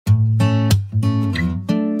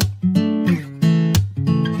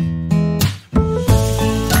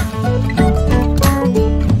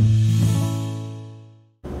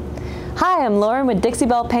Hi, I'm Lauren with Dixie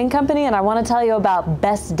Belle Paint Company, and I want to tell you about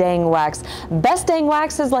Best Dang Wax. Best Dang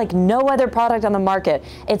Wax is like no other product on the market.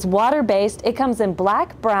 It's water-based. It comes in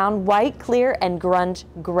black, brown, white, clear, and grunge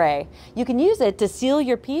gray. You can use it to seal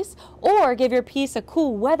your piece or give your piece a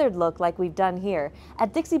cool weathered look like we've done here.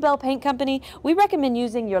 At Dixie Belle Paint Company, we recommend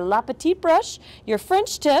using your La Petite brush, your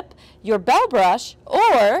French tip, your Belle brush,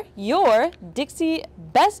 or your Dixie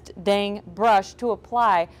Best Dang brush to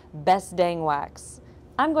apply Best Dang Wax.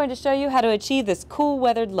 I'm going to show you how to achieve this cool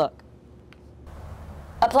weathered look.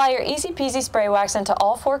 Apply your easy peasy spray wax into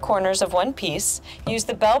all four corners of one piece. Use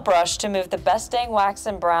the Belle brush to move the Best Dang Wax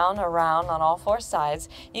and brown around on all four sides.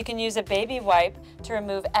 You can use a baby wipe to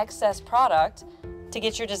remove excess product to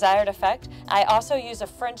get your desired effect. I also use a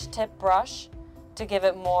French tip brush to give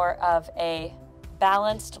it more of a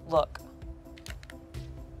balanced look.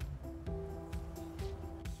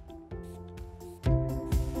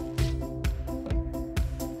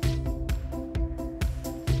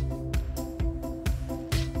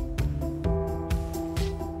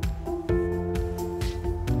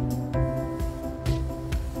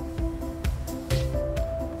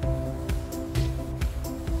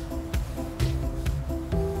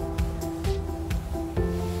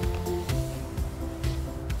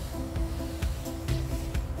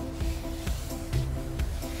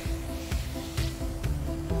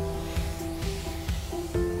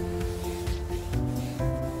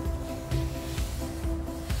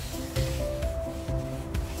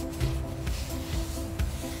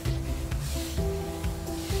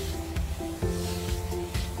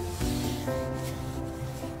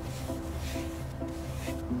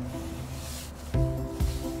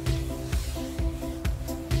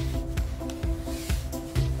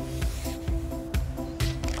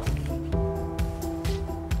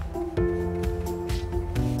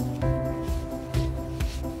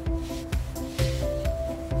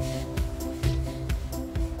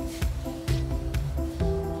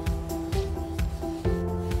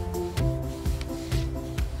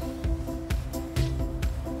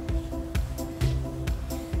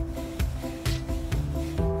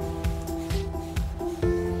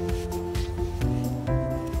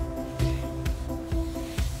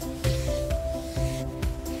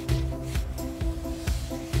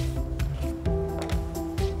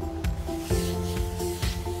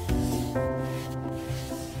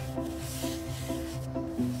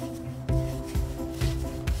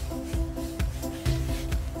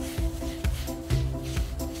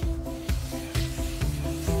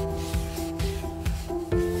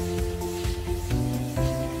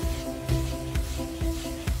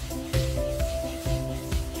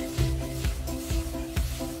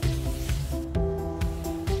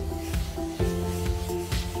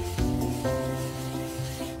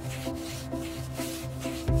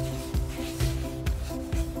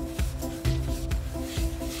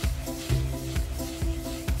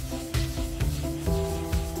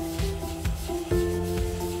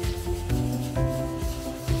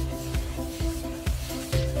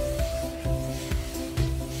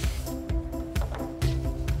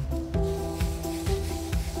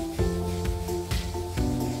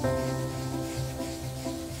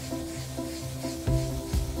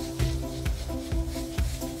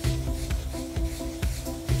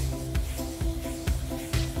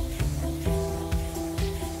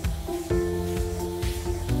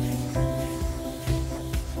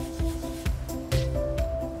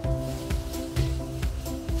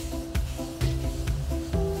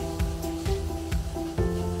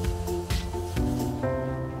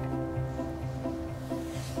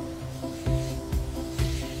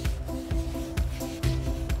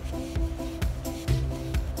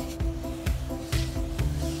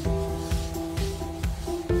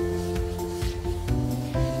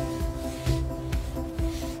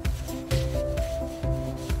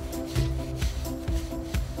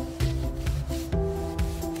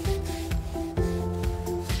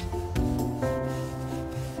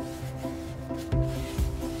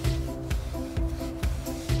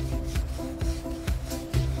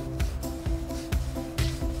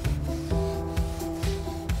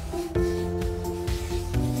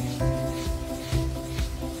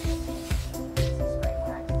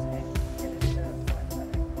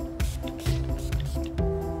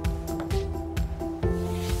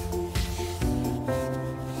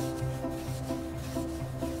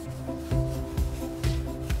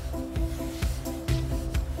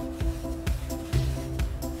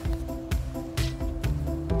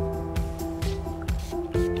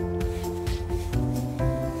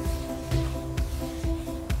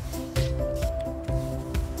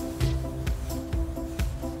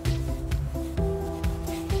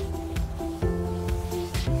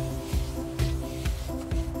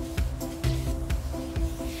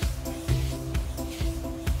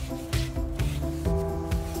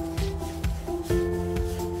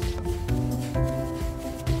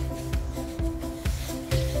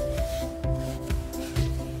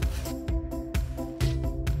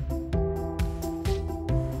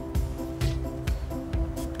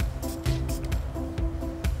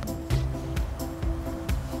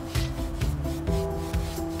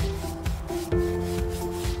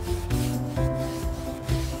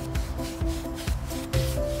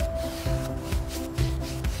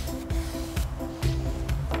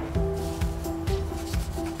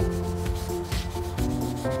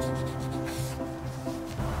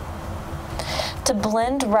 To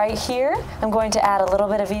blend right here, I'm going to add a little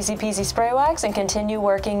bit of Easy Peasy spray wax and continue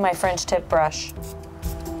working my French tip brush.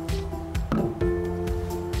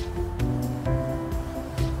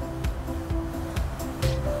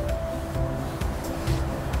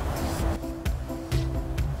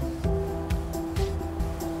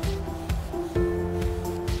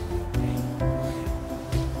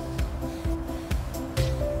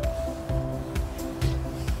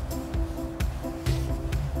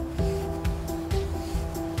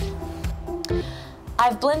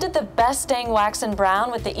 I've blended the Best Dang Wax in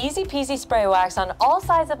Brown with the Easy Peasy spray wax on all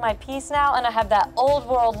sides of my piece now, and I have that old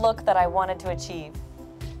world look that I wanted to achieve.